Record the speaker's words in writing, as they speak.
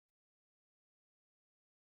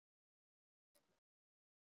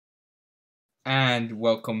And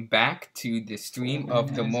welcome back to the stream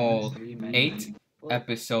of the Mole 8,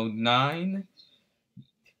 Episode 9.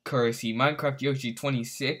 Courtesy Minecraft Yoshi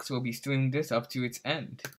 26 will be streaming this up to its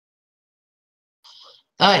end.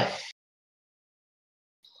 Hi.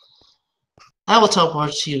 I will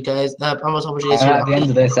teleport to you guys. I'm gonna teleport you guys. At the end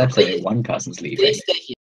of this episode, one person's leaving. Please stay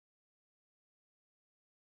here.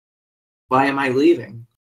 Why am I leaving?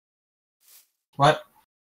 What?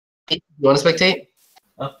 You want to spectate?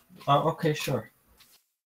 Oh, okay, sure.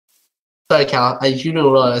 Sorry, Cal. You didn't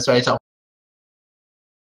realize. Sorry, tell.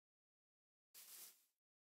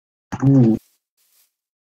 Ooh.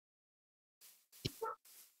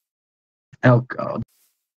 Oh god.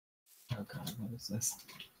 Oh god, what is this?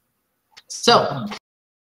 So,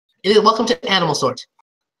 welcome to Animal Sort.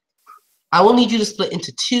 I will need you to split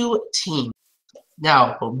into 2 teams.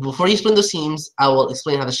 Now, before you split those teams, I will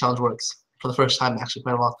explain how this challenge works for the first time, actually,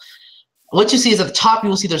 quite a while. What you see is at the top, you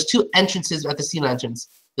will see there's 2 entrances at the sea lanterns.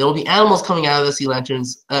 There will be animals coming out of the sea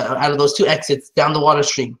lanterns, out of those 2 exits down the water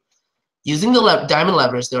stream. Using the diamond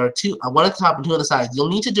levers, there are 2, one at the top and 2 on the sides. You'll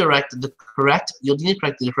need to direct the correct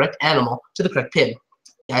animal to the correct pin.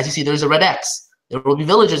 As you see, there's a red X. There will be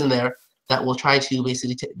villagers in there that will try to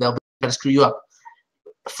basically they'll try to screw you up.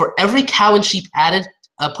 For every cow and sheep added,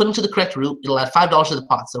 put into the correct route, it'll add $5 to the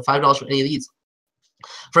pot. So $5 for any of these.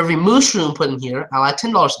 For every mushroom put in here, I'll add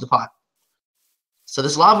 $10 to the pot. So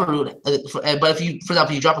this lava root, but if you, for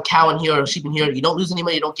example, you drop a cow in here or a sheep in here, you don't lose any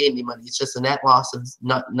money, you don't gain any money. It's just a net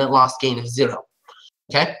loss gain of 0.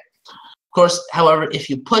 Okay. Of course, however, if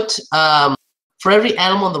you put for every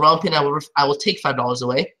animal in the round pin, I will take $5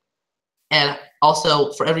 away, and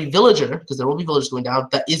also for every villager, because there will be villagers going down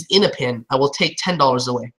that is in a pin, I will take $10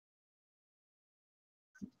 away.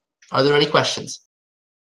 Are there any questions?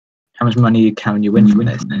 How much money can you win from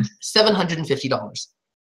this? $750.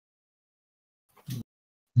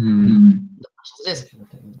 It is.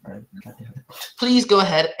 Please go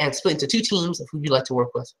ahead and split into 2 teams of who you'd like to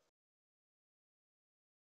work with.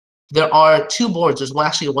 There are 2 boards. There's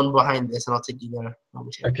actually one behind this, and I'll take you there.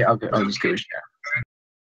 Okay, I'll just go share.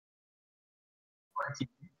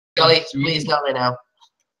 Golly, please, not right now.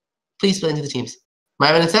 Please split into the teams.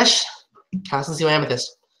 Myvan and Sesh, Castle, CY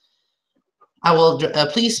Amethyst. I will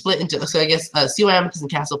please split into, so I guess CY Amethyst and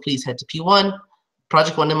Castle, please head to P1.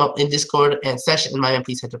 Project 1 in Discord, and Sesh and Myvan,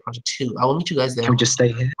 please head to Project 2. I will meet you guys there. Can we just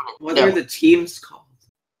stay here? What are the teams called?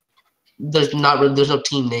 There's no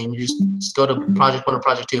team name. You just go to Project 1 or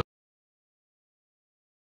Project 2.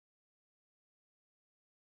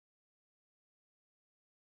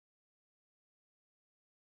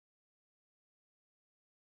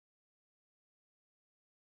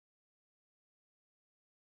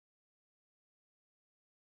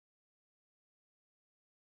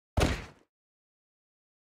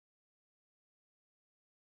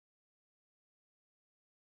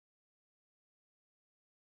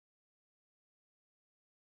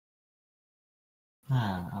 Oh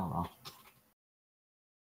well.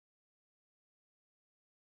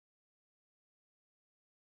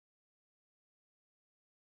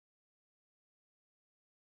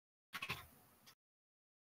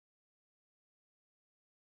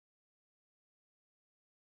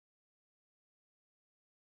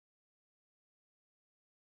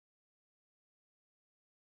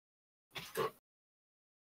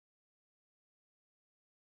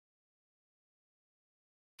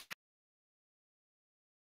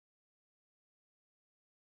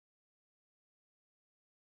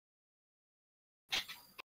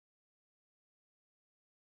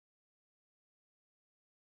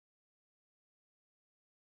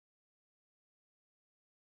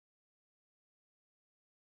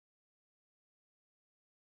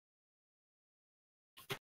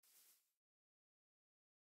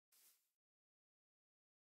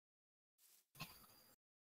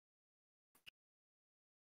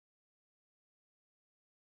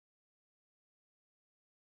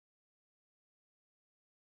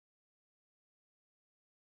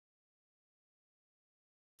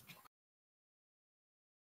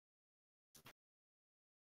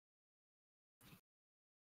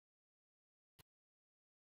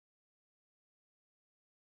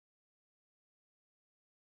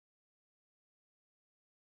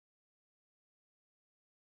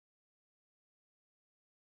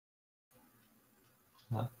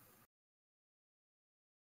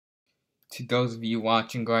 To those of you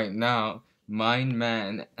watching right now,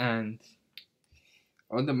 Mindman and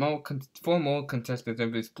the 4 more contestants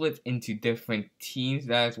have been split into different teams.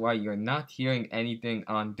 That is why you're not hearing anything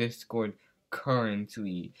on Discord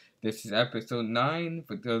currently. This is episode 9.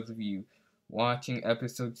 For those of you watching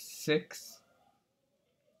episode 6,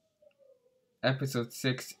 Episode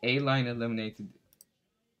 6, A-Line eliminated.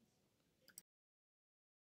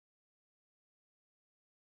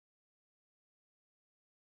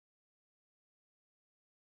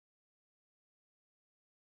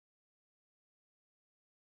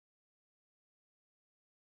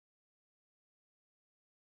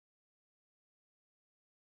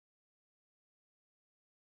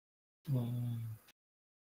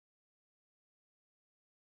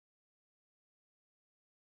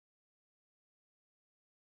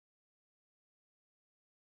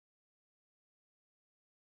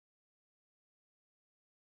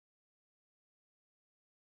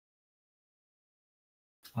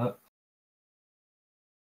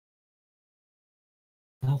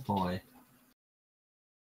 Oh boy.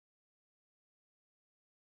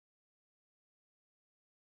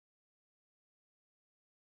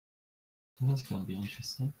 That's gonna be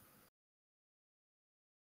interesting.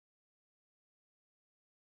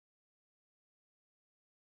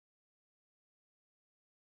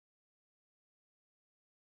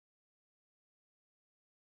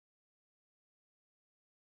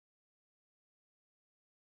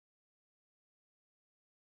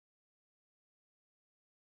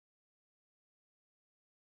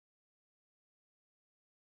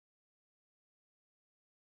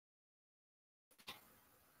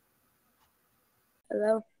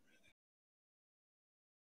 Hello.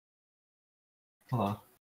 Hello.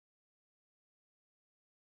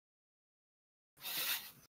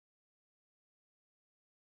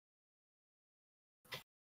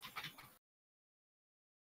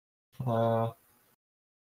 Hello.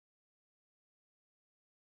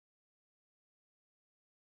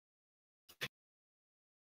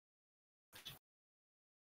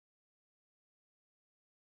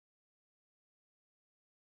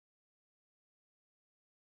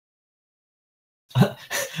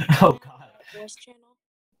 Oh god. Voice channel.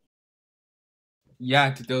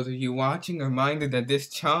 Yeah, to those of you watching, a reminder that this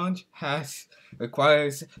challenge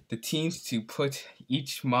requires the teams to put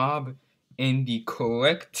each mob in the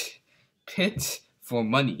correct pit for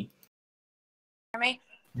money. Hear me?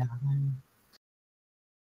 Yeah.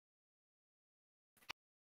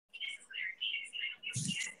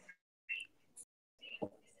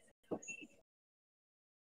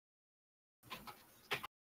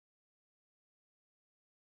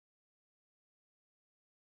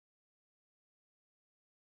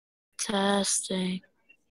 Testing.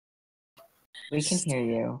 We can hear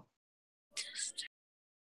you.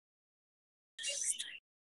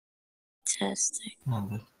 Testing.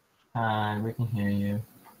 Oh, hi, we can hear you.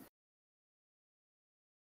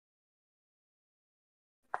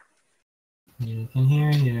 We can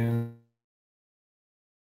hear you.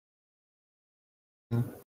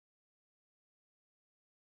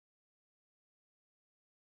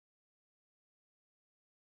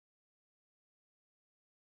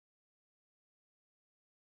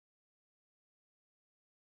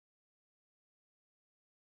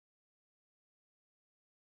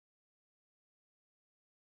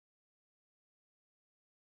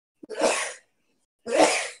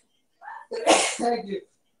 Thank you.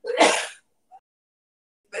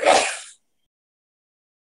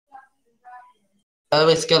 By the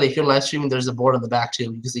way, Skelly, if you're live streaming, there's a board on the back too.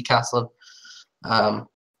 You can see Castle and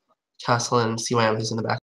CYM is in the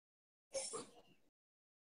back.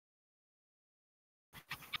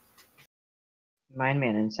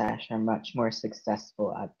 Mindman and Sash are much more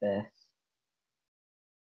successful at this.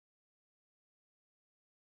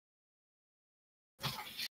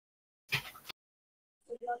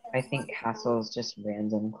 I think Castle's just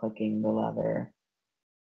random clicking the lever.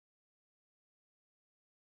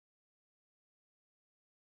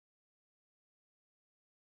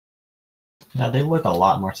 Yeah, they look a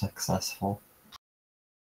lot more successful.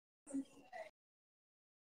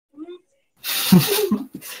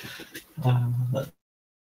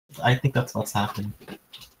 I think that's what's happening.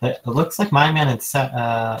 It looks like my man and set.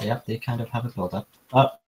 Yep, they kind of have a build up.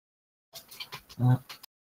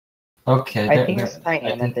 Okay. I think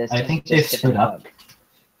Cyan at this I is think they've just screwed giving up.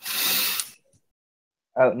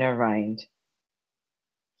 Oh, never mind.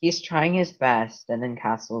 He's trying his best, and then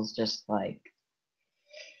Castle's just like.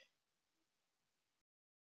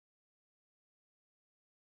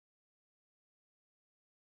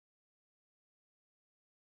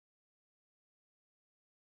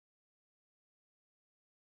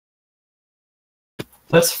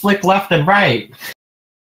 Let's flick left and right.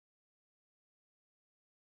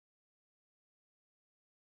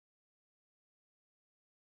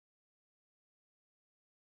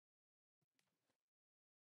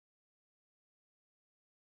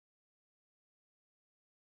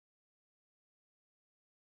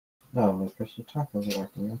 No, my first tacos are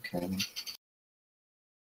working. Okay.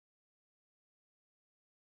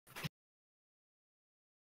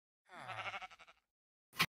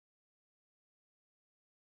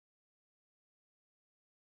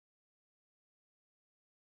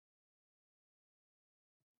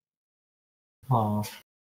 Oh. What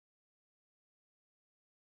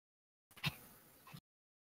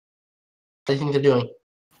do you think they're doing?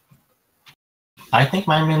 I think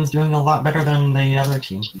my man's doing a lot better than the other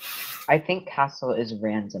team. I think Castle is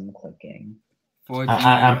random clicking, For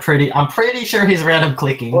I'm pretty sure he's random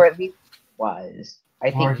clicking. or at least was. I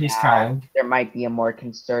Or think he's now trying. there might be a more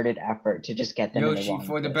concerted effort to just get them in the Yoshi, wrong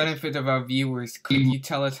for the place. benefit of our viewers, could you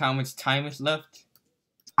tell us how much time is left?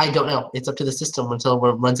 I don't know. It's up to the system until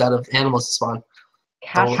it runs out of animals to spawn.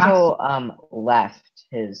 Castle left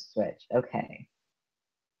his switch. Okay.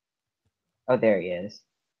 Oh, there he is.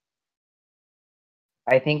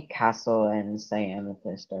 I think Castle and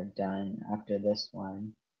Cyamethyst are done after this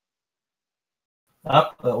one.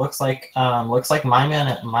 Up, it looks like my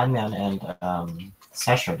man and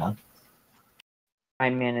Sesh are done. My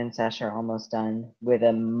man and Sesh are almost done with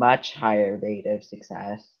a much higher rate of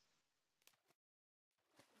success.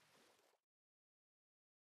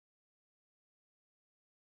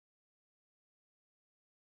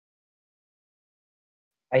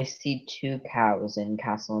 I see 2 cows in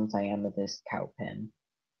Castle and Cyamethyst cow pen.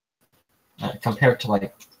 Compared to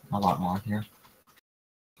like a lot more here.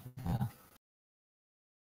 Yeah.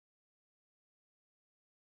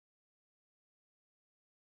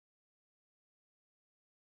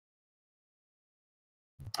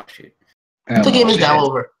 Oh, shoot. The game is shit. now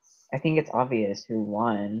over. I think it's obvious who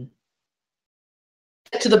won.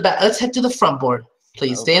 Head to the back. Let's head to the front board,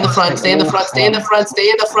 please. Stay in the front. Stay in the front. Stay in the front. Stay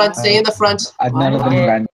in the front. Stay in the front. None of them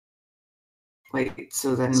ran. Wait,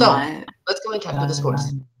 so then So- what? Let's go and calculate the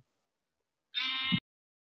scores.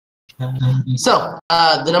 So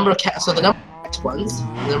the number of correct ones,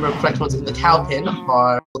 the number of correct ones in the cow pin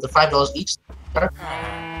are the $5 each.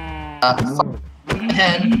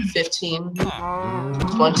 10, 15,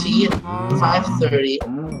 20, 5, 30,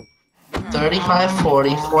 35,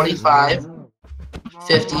 40, 45,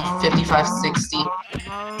 50, 55, 60,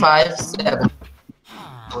 5, 7.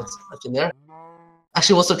 What's left in there?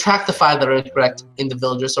 Actually, we'll subtract the 5 that are incorrect in the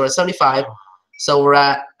villagers, so we're at 75. So we're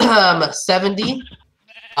at 70,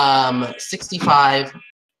 65,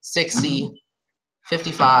 60,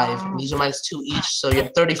 55. And these are minus 2 each, so you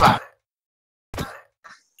have 35.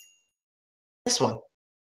 This one.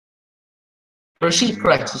 For sheep,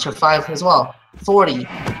 correct, which are 5 as well. 40,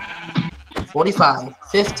 45,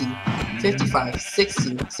 50, 55,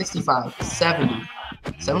 60, 65, 70,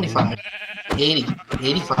 75, 80,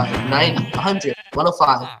 85, 90, 100,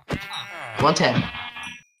 105, 110.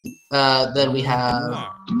 Then we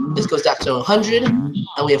have, this goes down to 100, and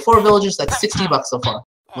we have 4 villagers, that's $60 so far.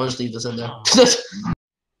 We'll just leave this in there.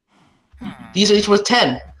 These are each worth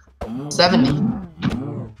 10, 70,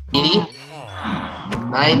 80,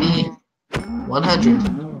 90, 100,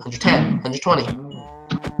 110, 120,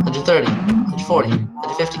 130, 140,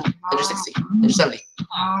 150, 160, 170,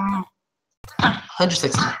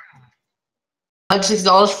 160.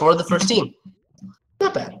 $160 for the first team.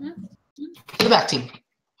 Not bad. For the back team.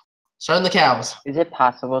 Starting the cows. Is it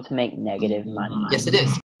possible to make negative money? Yes, it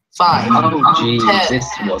is. 5, Oh, jeez, 10, this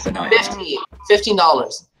was a nice. 15,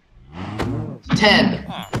 $15. 10,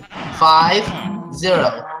 5,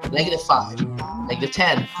 0, negative 5, negative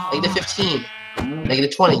 10, negative 15,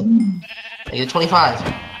 negative 20, negative 25,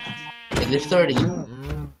 negative 30,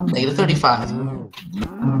 negative 35,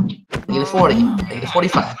 negative 40, negative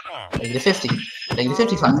 45, negative 50, negative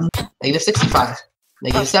 55, negative 65,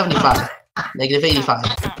 negative 75, negative 85.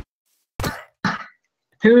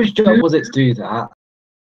 Whose job was it to do that?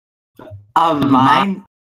 Mine?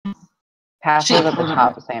 Castle was at the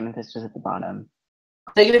top, Cyamethyst was at the bottom.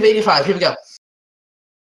 Negative 85, here we go.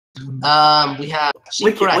 We have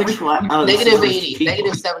sheep correct. Which one? Oh, Negative this is 80, people.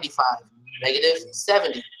 negative 75, negative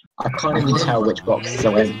 70, I can't even tell which boxes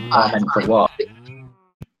are meant for what.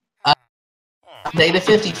 negative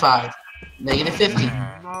 55, negative 50,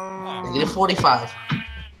 negative 45.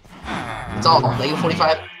 It's all negative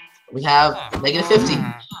 45. We have negative 50,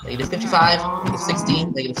 negative 55, negative 60,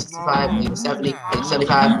 negative 65, negative 70, negative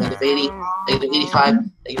 75, negative 80, negative 85,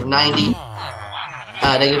 negative 90,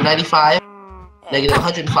 negative 95, negative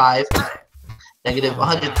 105, negative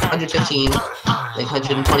 100, 115, negative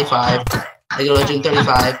 125, negative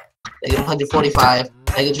 135, negative 145,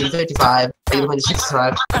 negative 155, negative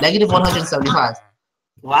 165, negative 175.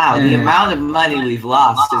 Wow, the amount of money we've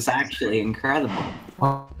lost is actually incredible.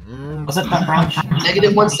 Was it that branch?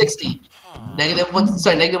 Negative 160, negative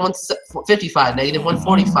 155, negative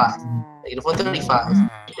 145, negative 135,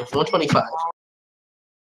 negative 125.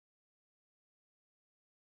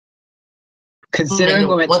 Considering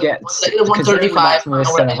we're meant to get Negative considering the 135, maximum is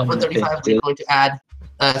negative 135, 750, we're going to add,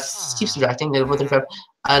 keep subtracting, negative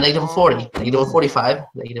 135, negative 140, negative 145,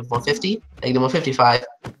 negative 150, negative 155,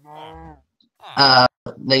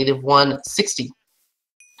 Negative 160.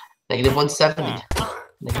 Negative 170.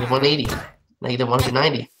 Negative 180. Negative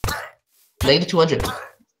 190. Negative 200.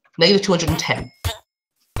 Negative 210.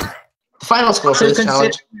 The final score for this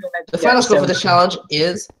challenge. The final score for this challenge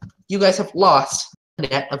is you guys have lost a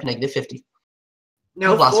net of negative 50.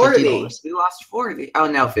 No, You lost 40. $50. We lost 40. Oh,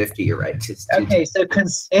 no, 50. You're right. It's two Okay, so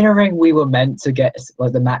considering we were meant to get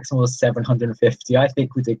like the maximum was 750, I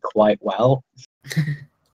think we did quite well.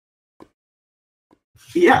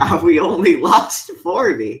 Yeah, we only lost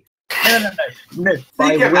 40. No.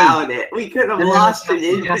 Think about it. We could have lost an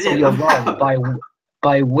Castle, infinite you're wrong. amount.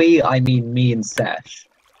 By we, I mean me and Sesh.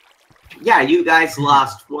 Yeah, you guys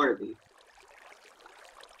lost 40.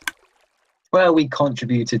 Well, we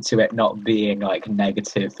contributed to it not being like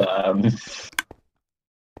negative,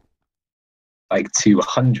 like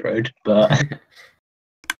 200, but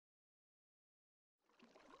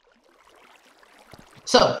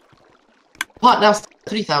So, pot now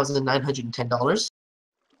 $3,910.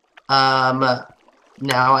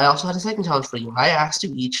 Now I also had a second challenge for you. I asked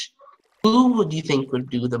you each, who would you think would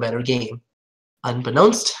do the better game?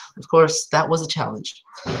 Unbeknownst, of course, that was a challenge.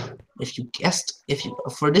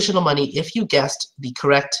 For additional money, if you guessed the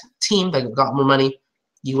correct team that got more money,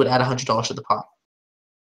 you would add $100 to the pot.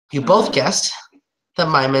 You both guessed that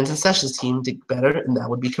my men's and Sesh's team did better, and that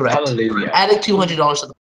would be correct. hallelujah. Adding $200 to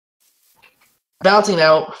the pot. Balancing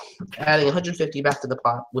out, adding 150 back to the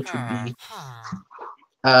pot, which would be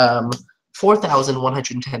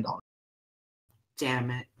 $4,110. Damn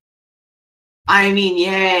it. I mean,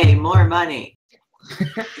 yay, more money.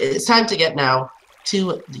 It's time to get now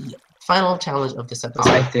to the final challenge of this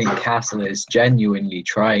episode. I think Castle is genuinely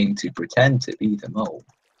trying to pretend to be the mole.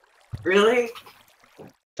 Really?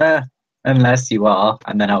 Unless you are,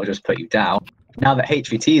 and then I'll just put you down. Now that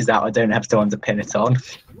HVT is out, I don't have someone to pin it on.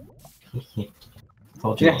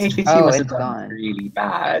 Told you. Yeah, HVT Oh, must have it's done gone. really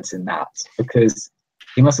bad in that, because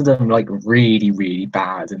he must have done like really, really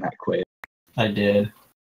bad in that quiz. I did.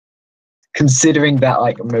 Considering that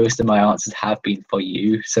like most of my answers have been for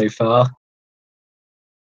you so far.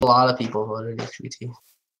 A lot of people voted HVT.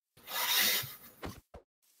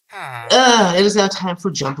 It is now time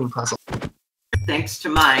for jumping puzzle. Thanks to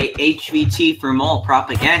my HVT for mole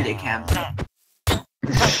propaganda campaign.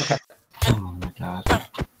 Oh my god.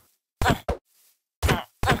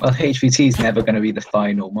 Well, HVT is never going to be the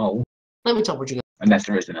final mole, Let me tell what you got. unless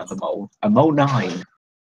there is another mole. A mole 9.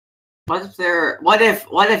 What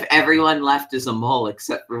if everyone left as a mole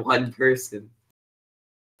except for one person?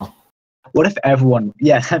 What if everyone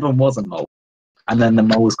was a mole, and then the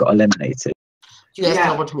moles got eliminated? You guys Yeah.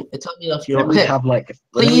 teleport to me. Tell me if you're Then we okay. have like,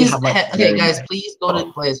 Please, okay, very guys. many- Please go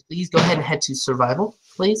to players. Please go ahead and head to survival,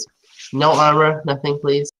 please. No armor, nothing,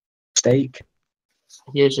 please. Stake.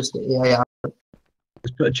 Here's just yeah.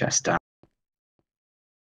 Just put a chest down.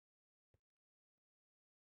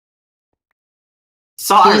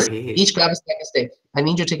 Sorry. Each grab a stack of steak. I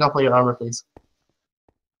need you to take off all your armor, please.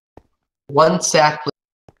 One stack, please.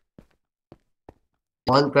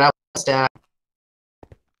 Grab one stack.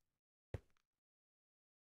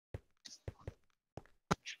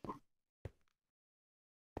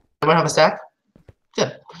 Everyone have a stack?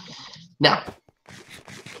 Good. Now,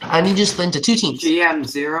 I need you to split into two teams.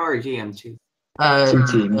 GM0 or GM2? Two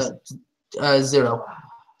teams. 0.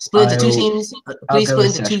 Split into two I'll- teams. I'll Please go split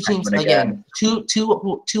with into two Sesh teams Penguin again. Two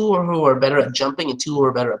who are better at jumping and two who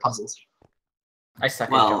are better at puzzles. I suck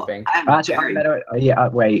at Well, jumping. Actually, I'm better. Yeah,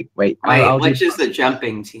 wait. Wait, I'll which do, is the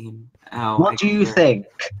jumping team? Oh, what do you think?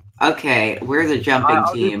 Okay, we're the jumping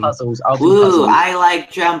I'll do team. puzzles. I'll do Woo, puzzles. I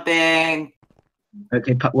like jumping.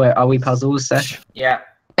 Okay, where are we? Puzzles, Sesh? Yeah.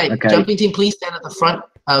 Okay, jumping team, please stand at the front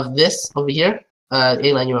of this over here.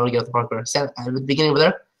 A-line, you want to get the parkour. Stand at the beginning over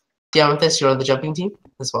there. Diamanthus, you're on the jumping team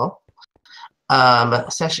as well.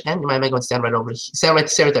 Sesh and my Mega stand right over. Stand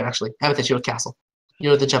right there, actually. Amethyst, you're with Castle.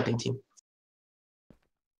 You're the jumping team.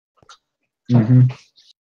 Mm-hmm.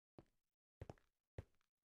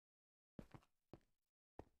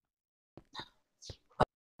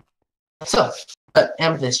 So,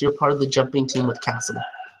 Amethyst, you're part of the jumping team with Castle.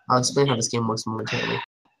 I'll explain how this game works momentarily.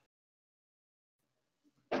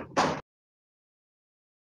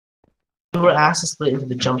 We were asked to split into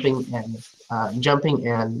the jumping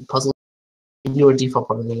and puzzle. You were default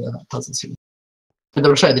part of the puzzle team.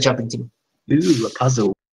 Sorry, the jumping team. Ooh, a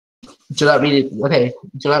puzzle. Do not read it. Okay,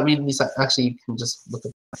 do not read these. Actually, you can just look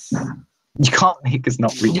at. You can't make us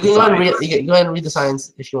not read. You can go ahead and read. You can go ahead and read the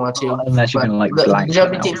signs if you want to. Unless you're but gonna like the blank.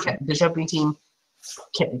 jumping it team. out. The jumping team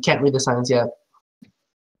can't read the signs yet.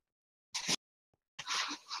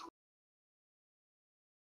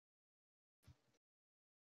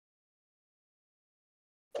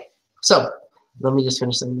 So, Let me just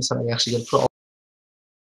finish this so I actually get put all.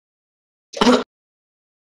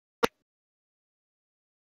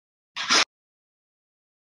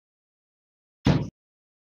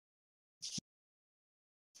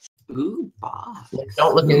 Ooh, boss.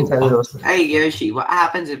 Don't look inside the doors. Hey Yoshi, what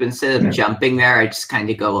happens if instead of jumping there, I just kind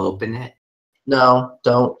of go open it? No,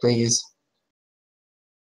 don't, please.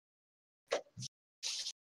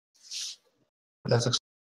 That's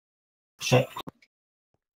Shit.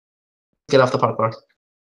 get off the parkour.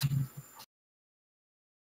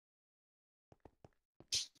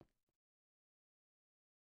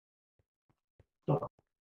 What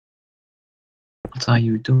are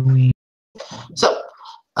you doing? So,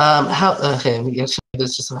 how? Okay, let me get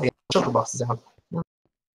this just so I get choker boxes down.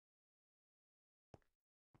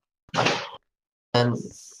 And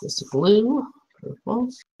this blue, purple.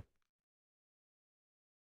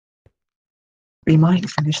 We might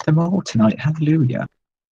finish them all tonight. Hallelujah.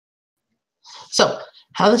 So,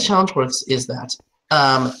 how this challenge works is that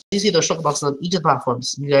you see those choker boxes on each of the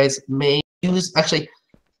platforms. You guys may use actually,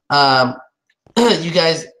 you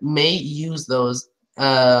guys may use those.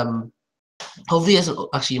 Hopefully,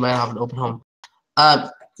 actually, you might have an open home.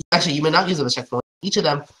 Actually, you may not use them as checkpoint. Each of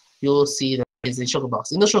them, you'll see that is a choker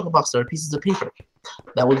box. In the choker box, there are pieces of paper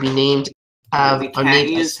that would be named. We can't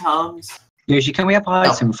use homes. Yoshi, can we have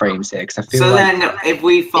item frames here? Because I feel So like then, if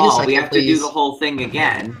we fall, second, we have to do please. the whole thing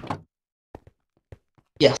again.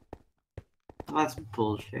 Yes. That's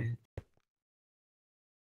bullshit.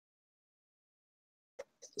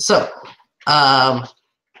 So, how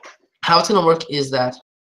it's gonna work is that,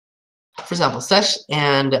 for example, Sesh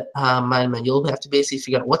and Mindman, you'll have to basically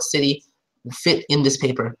figure out what city will fit in this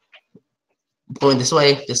paper. Going this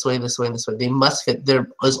way, this way, this way, and this way. They must fit. There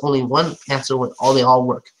is only one answer when they all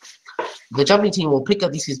work. The jumping team will pick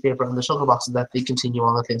up these pieces of paper on the shulker boxes that they continue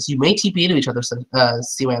on with this. You may TP to each other,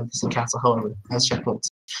 CYM and Castle, however, as checkpoints.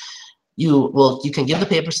 You can give the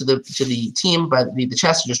papers to the team by the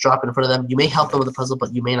chest, or just drop it in front of them. You may help them with the puzzle,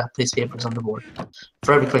 but you may not place papers on the board.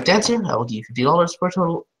 For every correct answer, I will give you $50 per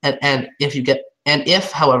total. And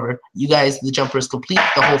if, however, you guys, the jumpers, complete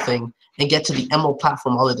the whole thing and get to the emerald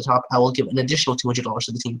platform all the way to the top, I will give an additional $200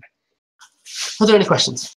 to the team. Are there any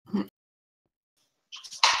questions?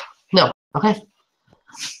 No. Okay.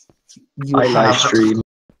 I live stream.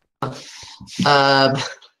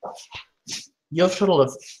 You have a total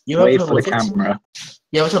of Wait for the camera.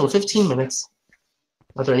 You have a total of 15 minutes.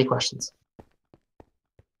 Are there any questions?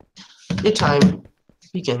 Your time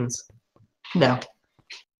begins now.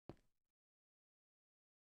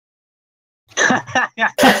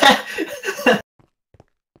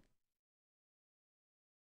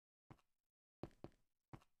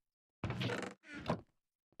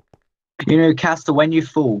 You know, Castor, when you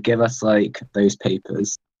fall, give us like those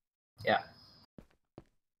papers.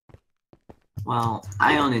 Well,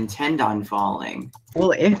 I don't intend on falling.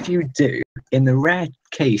 Well, if you do, in the rare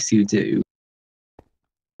case you do.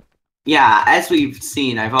 Yeah, as we've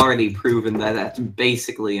seen, I've already proven that that's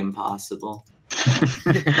basically impossible.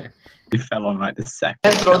 You fell on like the second.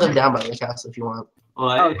 You can throw them down by the castle if you want.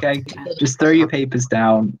 What? Okay, just throw your papers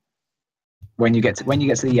down. When you get to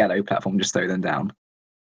the yellow platform, just throw them down.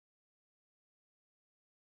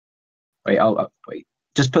 Wait, wait.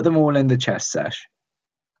 Just put them all in the chest, Sesh.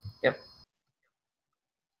 Yep.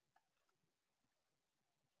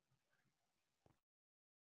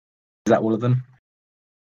 Is that all of them?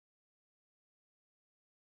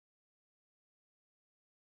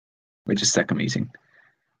 We're just second meeting.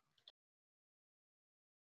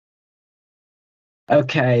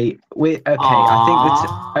 Okay, I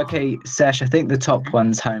think okay, Sesh. I think the top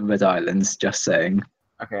one's Homeward Islands. Just saying.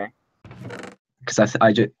 Okay. Because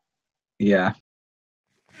I just yeah.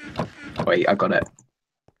 Wait, I got it.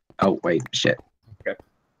 Oh wait, shit. Okay.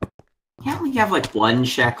 Can't we have like one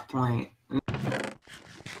checkpoint?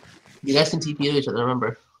 You guys can TP to each other,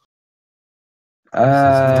 remember.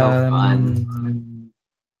 no fun.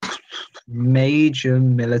 Major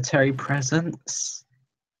military presence.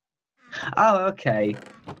 Oh, okay.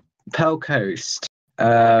 Pearl Coast.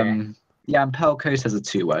 Okay. Yeah, and Pearl Coast has a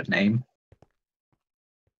 2-word name.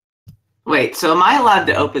 Wait, so am I allowed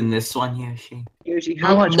to open this one, Yoshi? Yoshi,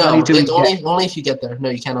 how much No, money do we only, get? only if you get there. No,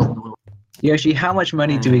 you can't open the one. Yoshi, how much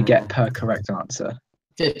money do we get per correct answer?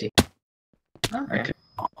 50. Okay.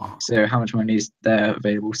 So how much money is there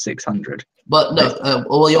available? 600. But no,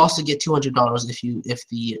 well, you also get $200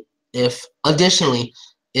 if additionally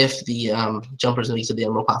if the jumpers make it to the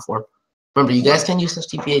emerald platform. Remember, you guys can use such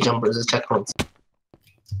TPA jumpers as checkpoints.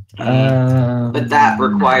 But that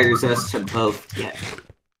requires us to both get.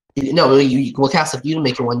 No, well, Cass, if you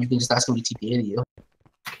make it one, you can just ask him to TPA to you.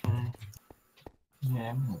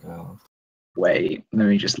 Yeah, I'm gonna go. Wait, let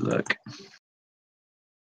me just look.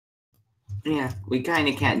 Yeah, we kind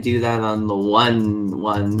of can't do that on the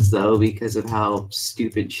ones though because of how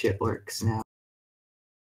stupid shit works now.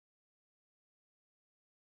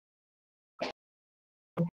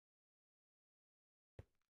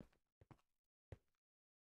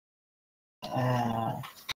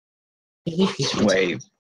 Wait.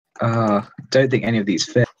 Don't think any of these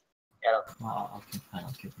fit.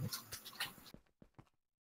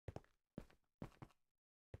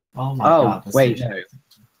 Oh my Oh, god. this wait, is-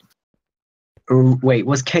 no. Wait,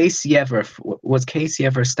 was Casey ever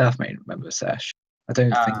a staff member, Sash? I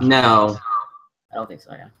don't think. No, I don't think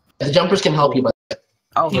so. Yeah. The jumpers can help you, but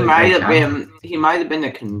Oh, he they might have can. been. He might have been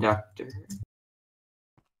a conductor.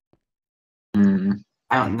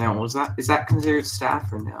 I don't know. Is that considered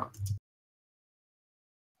staff or no?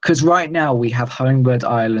 Because right now we have Homebird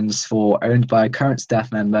Islands owned by a current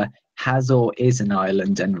staff member. Hazor is an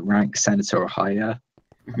island and rank senator or higher.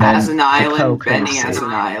 As Then an the island, Pearl Benny as Cozy.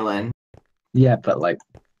 an island. Yeah, but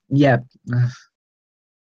yeah,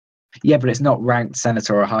 but it's not ranked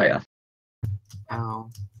senator or higher. Oh.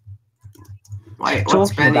 Wait, what's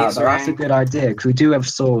Talking about Benny's that, that's a rank? good idea because we do have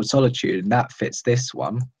Sword of Solitude and that fits this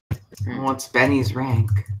one. What's Benny's rank?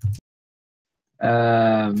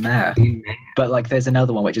 Mayor. But there's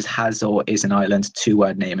another one which is Hazor is an island,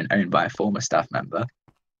 2-word name and owned by a former staff member.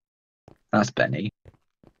 That's Benny.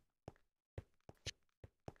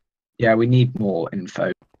 Yeah, we need more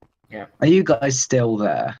info. Yeah. Are you guys still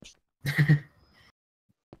there?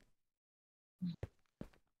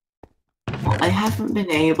 I haven't been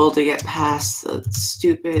able to get past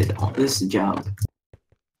this jump.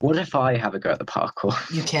 What if I have a go at the parkour?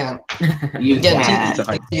 you can't. You Again,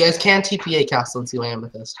 can't. You guys can TPA Castle into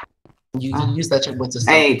Amethyst. You can use that checkpoint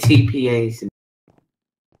system. Hey, TPAs.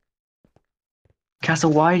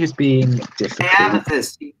 Castle, why are you just being difficult?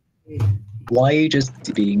 Amethyst. Why are you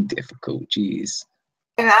just being difficult? Jeez.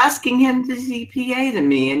 I'm asking him to TPA to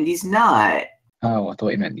me, and he's not. Oh, I thought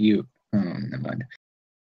you meant you. Oh, never mind.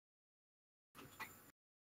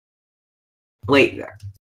 Wait there.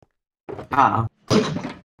 Oh.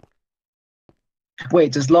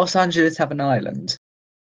 Wait, does Los Angeles have an island?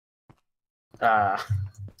 Uh,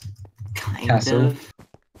 Kind Castle? of.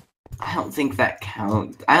 I don't think that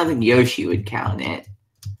counts. I don't think Yoshi would count it.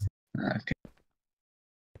 Okay.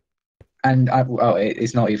 And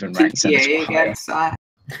it's not even ranked senator TPA or higher. against that.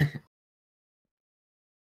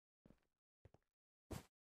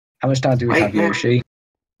 How much time do we Wait, have, there. Yoshi?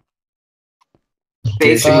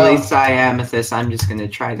 Basically, Amethyst, I'm just gonna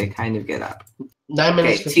try to kind of get up. 9 Okay,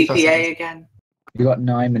 minutes, 55 TPA seconds. again. You got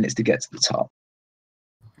 9 minutes to get to the top.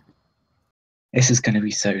 This is going to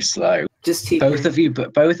be so slow. Just TPA.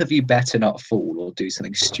 Both of you better not fall or do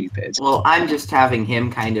something stupid. Well, I'm just having him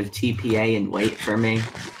kind of TPA and wait for me.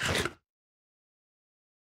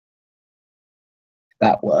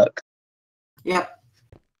 That worked. Yep.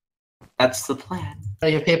 That's the plan.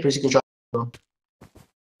 Your papers, you can drop them.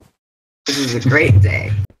 This is a great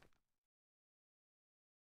day.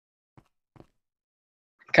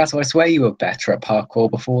 Castle, I swear you were better at parkour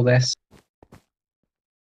before this.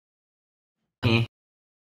 Eh.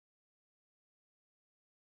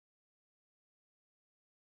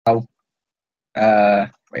 Oh.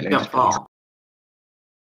 Wait, let me Don't just put these. fall.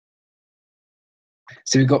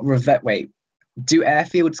 So we've got Wait. Do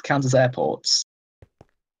airfields count as airports?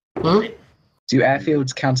 Hmm? Do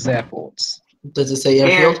airfields count as airports? Does it say Here,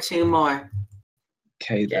 airfield? 2 more.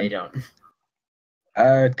 Okay, yeah, you then.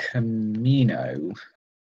 don't. Camino.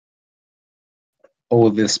 All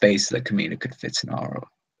the space that Camino could fit in are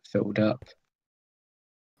filled up.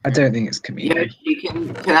 I don't think it's Camino. Yoshi,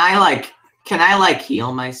 can I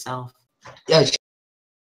heal myself? Yeah,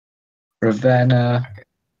 Ravenna.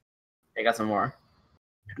 I got some more.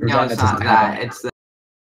 No, Ravenna it's not doesn't have that. any. It's the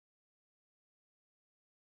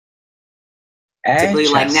basically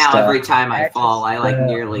like now Airchester. every time I fall, I Airchester.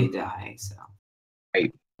 nearly die, so.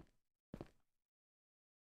 Wait.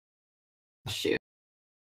 Shoot.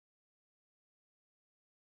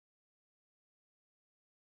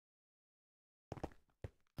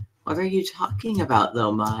 What are you talking about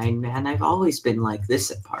though, mine man? I've always been like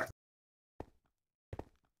this at park.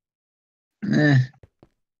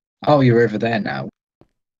 Oh, you're over there now.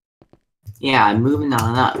 Yeah, I'm moving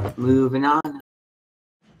on up. Moving on.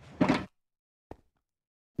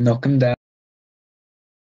 Knock him down.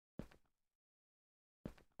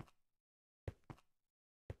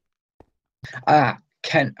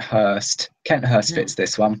 Kenthurst. Kenthurst fits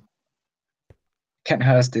this one.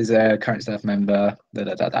 Kenthurst is a current staff member. Then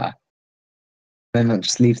I'll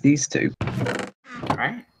just leave these two. All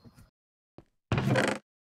right.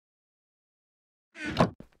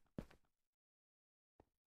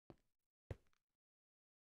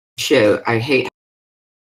 shit, I hate.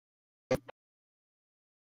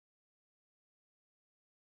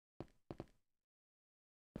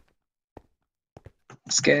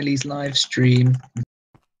 Scaly's live stream.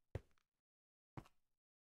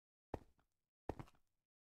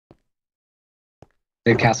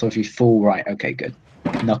 The castle, if you fall right, okay, good.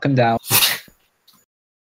 Knock him down.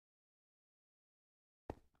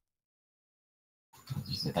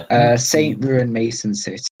 Saint Ruin Mason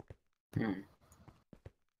City.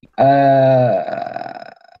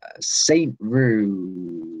 Saint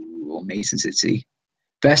Rue or Mason City.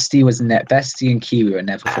 Bestie and Kiwi were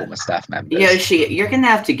never former staff members. Yoshi, you're gonna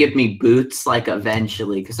have to give me boots like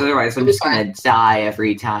eventually, because otherwise I'm just gonna die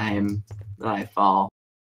every time that I fall.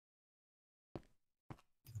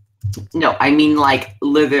 No, I mean like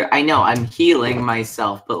I know I'm healing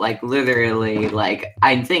myself, but like literally, like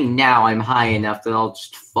I think now I'm high enough that I'll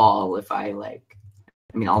just fall if I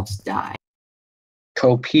I'll just die.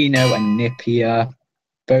 Colpino and Nipia,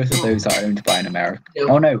 both of those are owned by an American. Yep.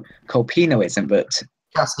 Oh no, Colpino isn't, but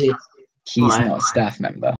Cassidy. he's What? not a staff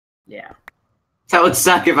member. Yeah. That would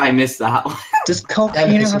suck if I missed that one. Does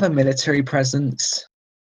Colpino have a military presence?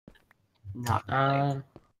 Not Um.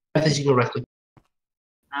 I think you go correctly.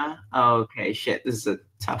 Oh, okay, shit, this is a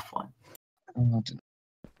tough one.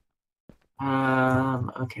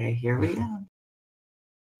 Okay, here we go.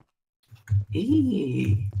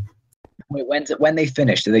 Eee. Wait, when they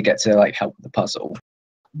finish, do they get to like help with the puzzle?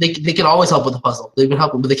 They can always help with the puzzle. They can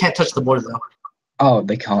help, but they can't touch the board though. Oh,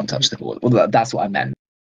 they can't touch the board. Well, that's what I meant.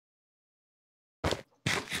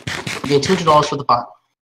 You get $200 for the pot.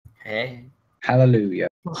 Hey. Hallelujah.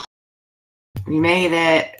 We made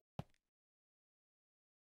it.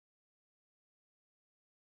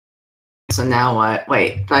 So now what?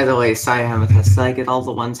 Wait, by the way, Amethyst, did I get all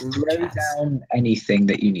the ones in the Throw chest? down anything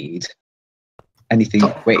that you need. Anything.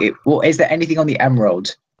 Wait, well, is there anything on the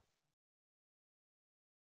emerald?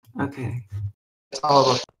 Okay. That's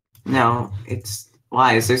all of them. No, it's...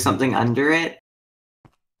 Why? Is there something under it?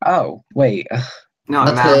 Oh, wait. No,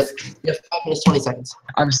 I'm That's asking. You have 5 minutes, 20 seconds.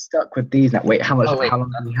 I'm stuck with these now. Wait, how much? Oh, wait. How long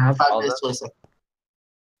do we have? 5 minutes, 20 seconds.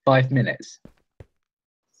 5 minutes.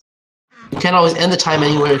 You can always end the time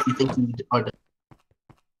anywhere if you think you are done.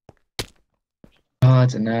 Oh, I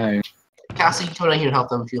don't know. Cassie, you can come down here and help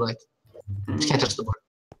them if you like. You just can't touch the board.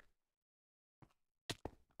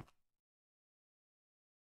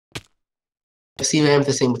 I see I'm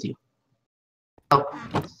the same with you. Oh.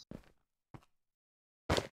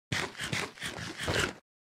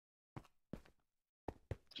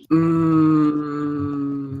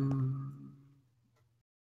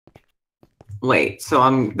 Wait,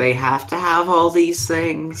 so they have to have all these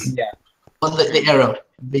things? Yeah. On the arrow,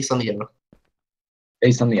 based on the arrow.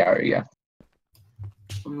 Based on the arrow, yeah.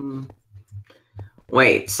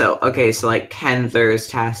 Wait, so like Ken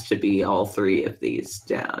Thirst has to be all 3 of these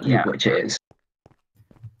down. Yeah, which it is.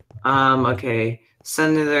 Okay.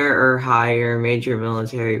 Senator or higher, major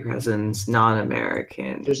military presence,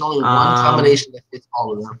 non-American. There's only one combination that fits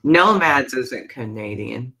all of them. Nomads isn't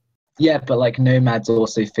Canadian. Yeah, but like Nomads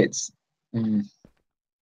also fits. No,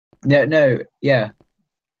 yeah.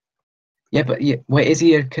 Yeah, but wait, is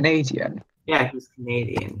he a Canadian? Yeah, he's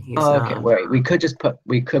Canadian. He's okay. not. Wait, we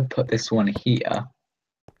could put this one here.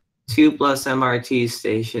 2+ MRT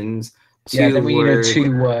stations. Yeah, then we need a word-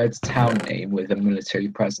 2-word town name with a military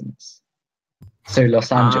presence. So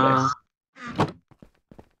Los Angeles.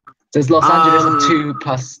 Does Los Angeles have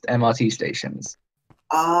 2+ MRT stations?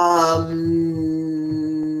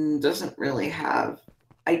 Doesn't really have.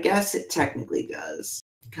 I guess it technically does.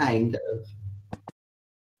 Kind of.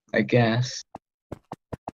 I guess.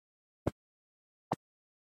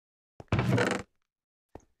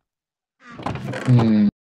 Then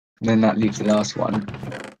that leaves the last one.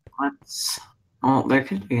 Oh, there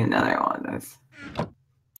could be another one.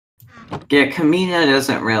 Yeah, Camino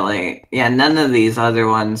doesn't really. Yeah, none of these other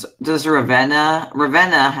ones. Does Ravenna?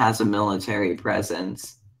 Ravenna has a military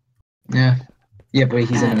presence. Yeah. Yeah, but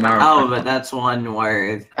he's an American. Oh, but that's one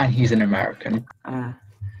word. And he's an American.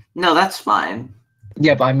 No, that's fine.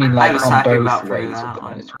 Yeah, but I mean, I like, was on talking both about for ways. that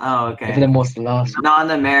one. Oh, okay. Then what's the last one?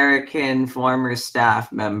 Non-American former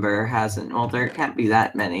staff member hasn't. Well, there can't be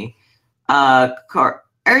that many.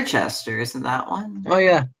 Airchester, isn't that one? Oh,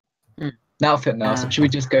 yeah. That'll fit now. So should we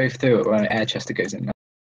just go through it when Airchester goes in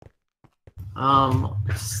now?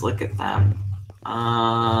 Let's look at them.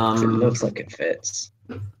 It looks like it fits.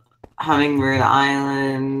 Hummingbird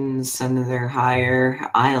Islands, Senator Higher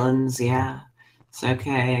Islands, yeah. It's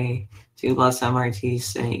okay. 2+ MRT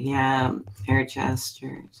state, yeah.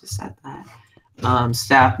 Airchester, just said that.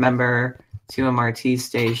 Staff member, 2 MRT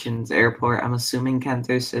stations, airport. I'm assuming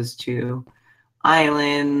Kenther says 2.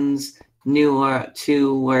 Islands, newer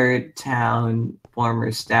two-word town,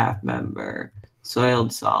 former staff member,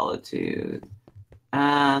 soiled solitude.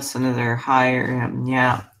 Senator hire.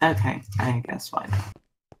 Yeah, okay, I guess fine.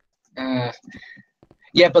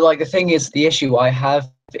 Yeah, but like the thing is, the issue I have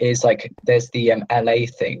is like there's the LA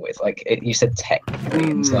thing with like you said tech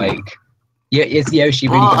means like is Yoshi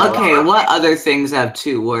really Well, gonna okay, what other things have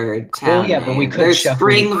two-word town Well, yeah, but we names? could There's shuffle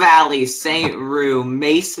Spring Valley, St. Rue,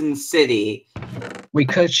 Mason City. we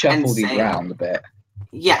could shuffle these Say- around a bit.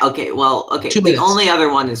 Yeah, okay, well, okay. 2 The minutes. only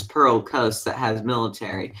other one is Pearl Coast that has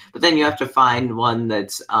military. But then you have to find one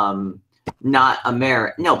that's not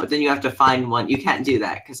American. No, but then you have to find one. You can't do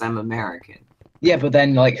that because I'm American. Yeah, but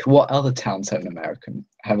then like what other towns have an American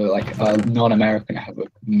have a like a non-American have a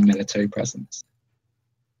military presence?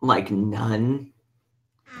 Like none.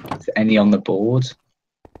 Is any on the board?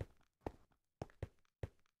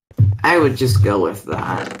 I would just go with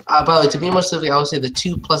that. By the way, to be more specific, I would say the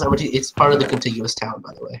 2 plus MRT, it's part of the contiguous town,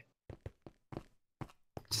 by the way.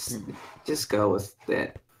 Just go with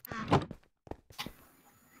it.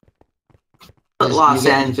 Just Put Los use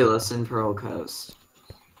it. Angeles and Pearl Coast.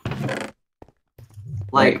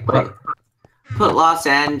 Like, Wait. put Los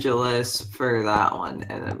Angeles for that one,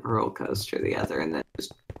 and then Pearl Coast for the other, and then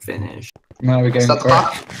just finish. No, we're going Stop the for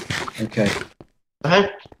clock. Okay. Okay.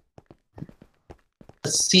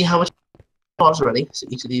 Let's see how much jobs are ready. So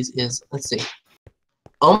each of these is, let's see.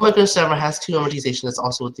 Oh my goodness, server has 2 amortization. That's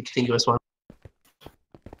also with the contiguous one.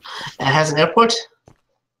 It has an airport.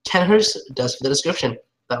 Kenhurst does for the description.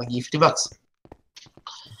 That'll give you $50.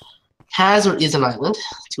 Has or is an island.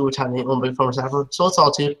 2 time name owned by former staffer. So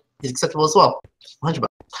Solitude is acceptable as well. $100.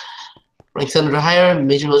 Rank senator higher.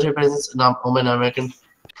 Major military presence. Owned by non-American.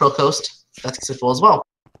 Pearl Coast. That's acceptable as well.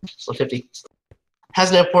 So 50. Has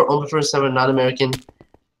an airport owned by former staffer. Non-American.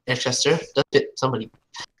 Chester. Does fit somebody.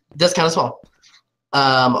 Does count as well.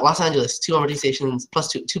 Los Angeles. 2 amortizations plus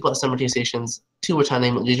 2 plus amortizations. 2 time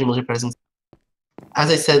name. Major military presence. As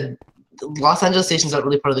I said, the Los Angeles station's not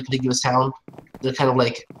really part of the contiguous town. They're kind of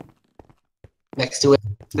like next to it.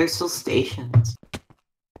 They're still stations.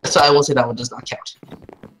 So I will say that one does not count.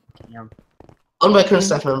 Damn. Owned by current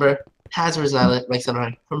staff member, has or is an island, makes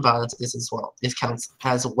an from violence is as well. It counts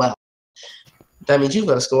as well. That means you've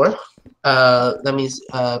got a score. That means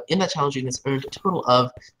in that challenge you guys earned a total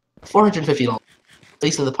of $450.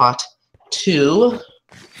 Raising the pot to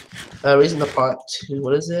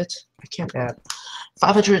what is it? I can't add.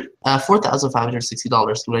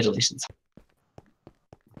 $4,560. Congratulations.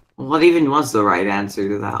 What even was the right answer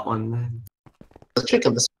to that one then? The trick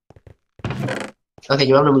of this. Okay,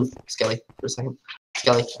 you want to move, Skelly, for a second.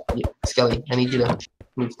 Skelly, I need you to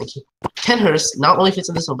move. Thank you. Kenhurst not only fits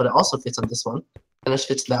on this one, but it also fits on this one. Kenhurst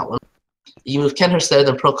fits that one. You move Kenhurst there,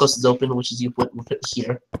 then Pearl Coast is open, which is you put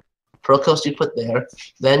here. Pearl Coast you put there.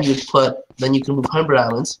 Then you can move Humber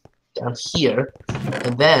Islands down here,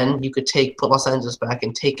 and then you could put Los Angeles back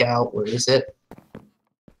and take out, where is it?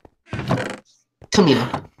 Camino.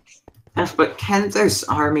 Yes, but Kenzer's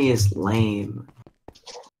army is lame.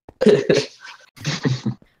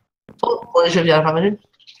 Oh, 150 out of 500.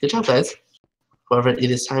 Good job, guys. However, it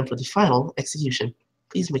is time for the final execution.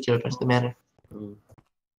 Please make your request in the manner.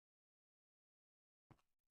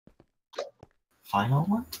 Final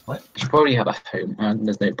one? What? You should probably have a home, and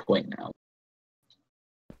there's no point now.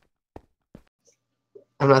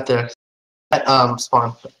 I'm not there.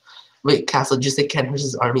 Spawn. Wait, Castle, did you say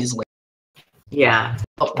Kenhurst's army is late? Yeah.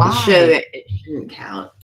 Oh, why? It shouldn't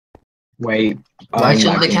count. Wait. Why I'm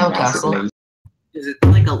shouldn't they lagging count, Castle? massively. Because it's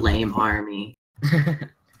like a lame army.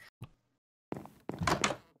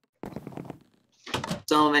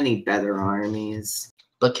 So many better armies.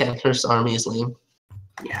 But Kenhurst's army is lame.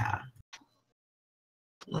 Yeah.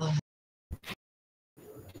 Oh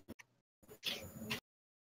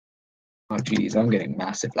geez, I'm getting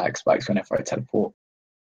massive lag spikes whenever I teleport.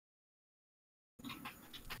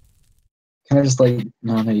 Can I just like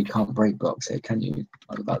no, you can't break blocks here, can you?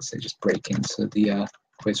 I was about to say just break into the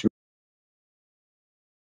quiz room.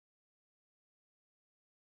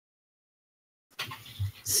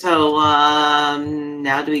 So,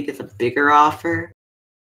 now do we get the bigger offer?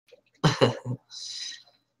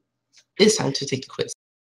 It's time to take a quiz.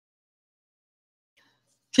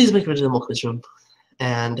 Please make your way to the mobile quiz room,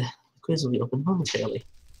 and the quiz will be open momentarily.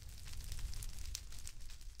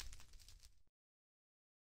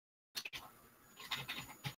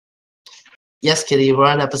 Yes, Kitty, we're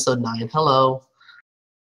on episode 9. Hello.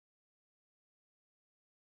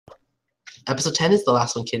 Episode 10 is the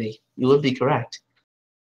last one, Kitty. You would be correct.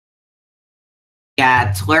 Yeah,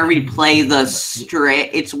 it's where we play the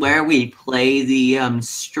straight. It's where we play the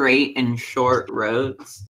straight and short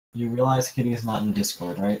roads. You realize Kitty is not in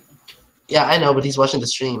Discord, right? Yeah, I know, but he's watching the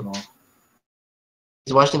stream. Well,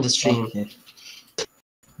 He's watching the stream. okay.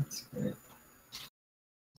 That's great.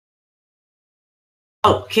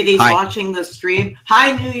 Oh, Kitty's Hi. watching the stream.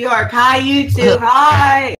 Hi, New York. Hi, YouTube.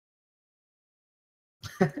 Hi.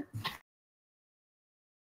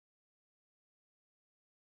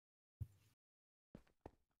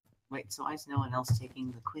 Wait, so why is no one else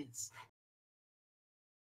taking the quiz?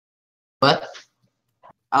 What?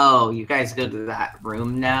 Oh, you guys go to that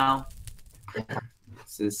room now?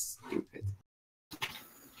 This is stupid.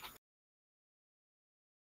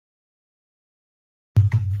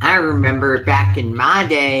 I remember back in my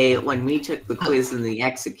day when we took the quiz in the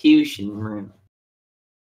execution room.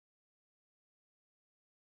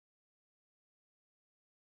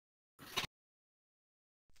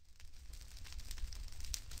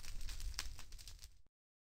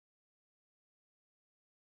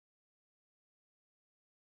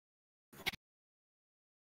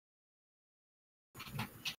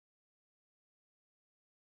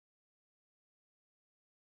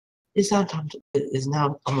 It's now time to. It is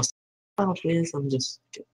now almost. Oh, please, I'm just.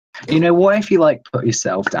 You know, what if you like put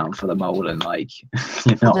yourself down for the mole and like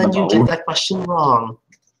you're not Then the you mole? get that question wrong.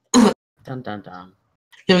 Dun dun dun.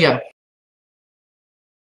 Here we go.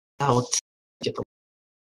 Now get the.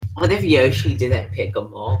 What if Yoshi didn't pick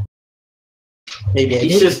them all? Maybe I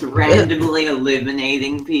He's did. just randomly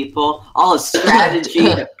eliminating people. All a strategy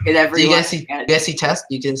to hit Do everyone. you guys see? You guys see test?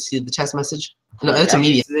 You can see the test message. No, it's a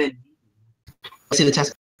medium. See the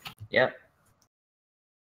test. Yep.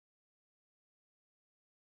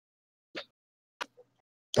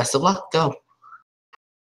 Best of luck. Go.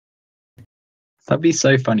 That'd be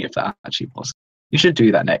so funny if that actually was. You should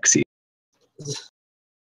do that next season.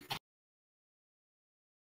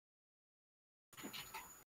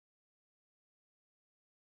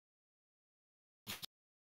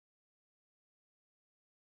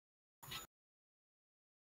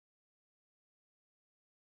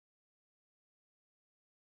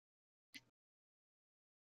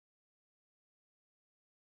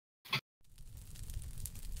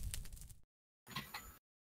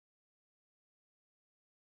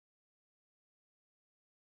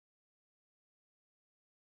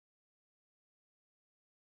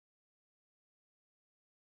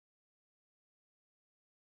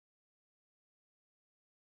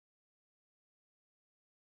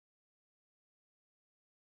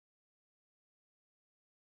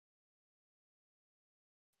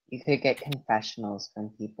 You could get confessionals from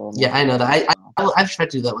people. Yeah, I know that. I've tried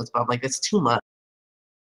to do that once, but I'm like, it's too much.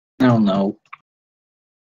 Oh no.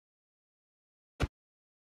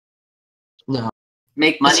 No.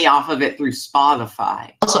 Make money off of it through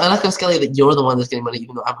Spotify. Also, I like how Skelly that you're the one that's getting money,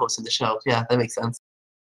 even though I'm hosting the show. Yeah, that makes sense.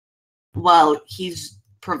 Well, he's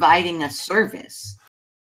providing a service.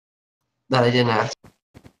 That I didn't ask.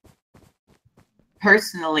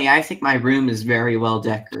 Personally, I think my room is very well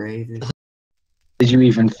decorated. Did you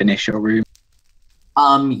even finish your room?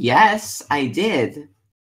 Yes, I did.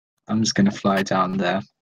 I'm just gonna fly down there.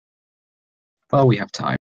 Well, we have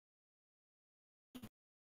time.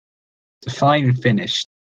 Fine finished.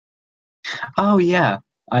 Oh yeah,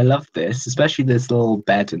 I love this, especially this little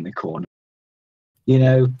bed in the corner. You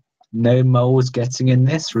know, no moles getting in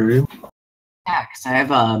this room. Yeah, because I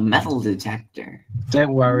have a metal detector.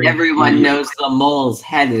 Don't worry. Everyone knows the mole's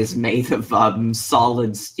head is made of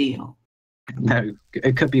solid steel. No,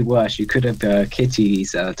 it could be worse. You could have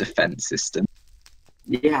Kitty's defense system,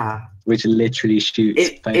 Yeah. which literally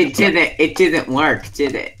shoots. It didn't work,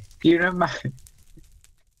 did it? You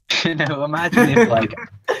know, imagine if like,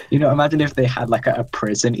 imagine if they had like a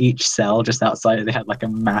prison, each cell just outside they had like a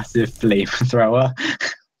massive flamethrower.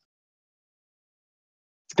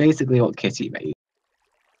 It's basically what Kitty made.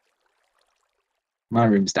 My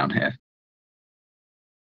room's down here.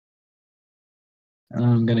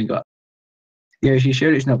 I'm gonna go. Yeah, she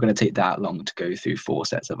showed it's not gonna take that long to go through 4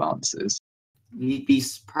 sets of answers. You'd be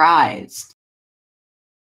surprised.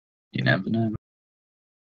 You never know.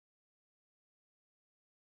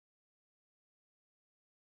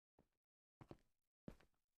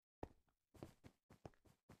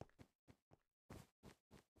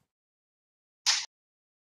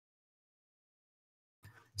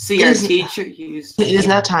 See, It our is- teacher used. It is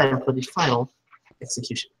now time for the final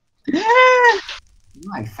execution.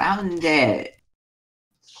 I found it.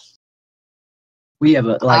 We have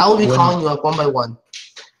a like. I will be when- calling you up one by one.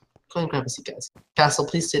 Go ahead and grab a seat, guys. Castle,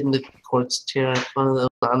 please sit in the court's chair, one of those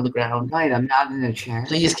on the ground. Right, I'm not in a chair.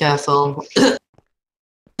 Please, Castle.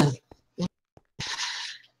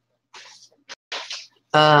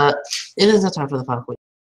 It is now time for the final point.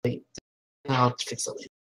 Wait, I'll fix it later.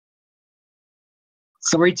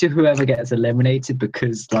 Sorry to whoever gets eliminated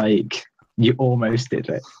because, like, you almost did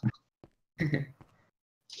it. Here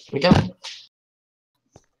we go.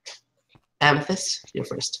 Amethyst, you're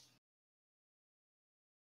first.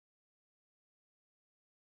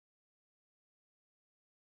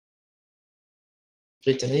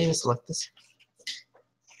 Wait, did I even select this?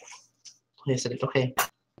 Wait a second, okay.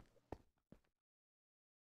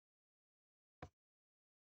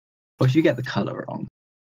 Or if you get the color wrong.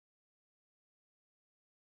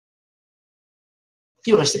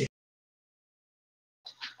 You are safe.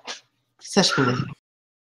 Seshkin.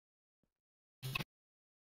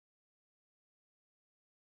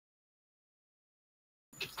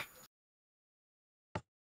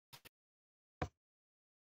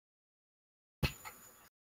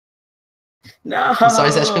 No. I'm sorry,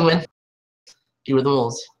 Seshkin. You were the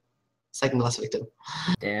moles. Second last victim.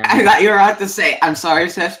 Damn. I thought you were about to say, I'm sorry,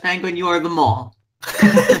 Sesh Penguin, you are the mole.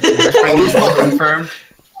 Confirmed.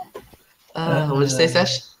 What did you say,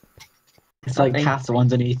 Sesh? It's like Nothing. Castle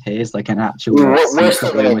underneath here is like an actual Where's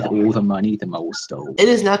secret the room with room? all the money the mole stole. It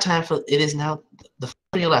is now time for. It is now the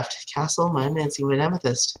four you left. Castle, Mine Man, Secret,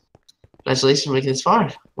 Amethyst. Congratulations for making this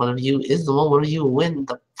far. One of you is the mole. One of you will win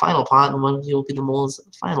the final pot, and one of you will be the mole's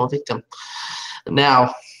final victim.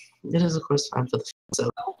 Now, it is of course time for the. So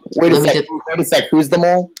Wait Let a me sec. Wait a sec. Who's the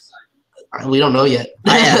mole? we don't know yet.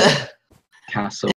 I am. Castle.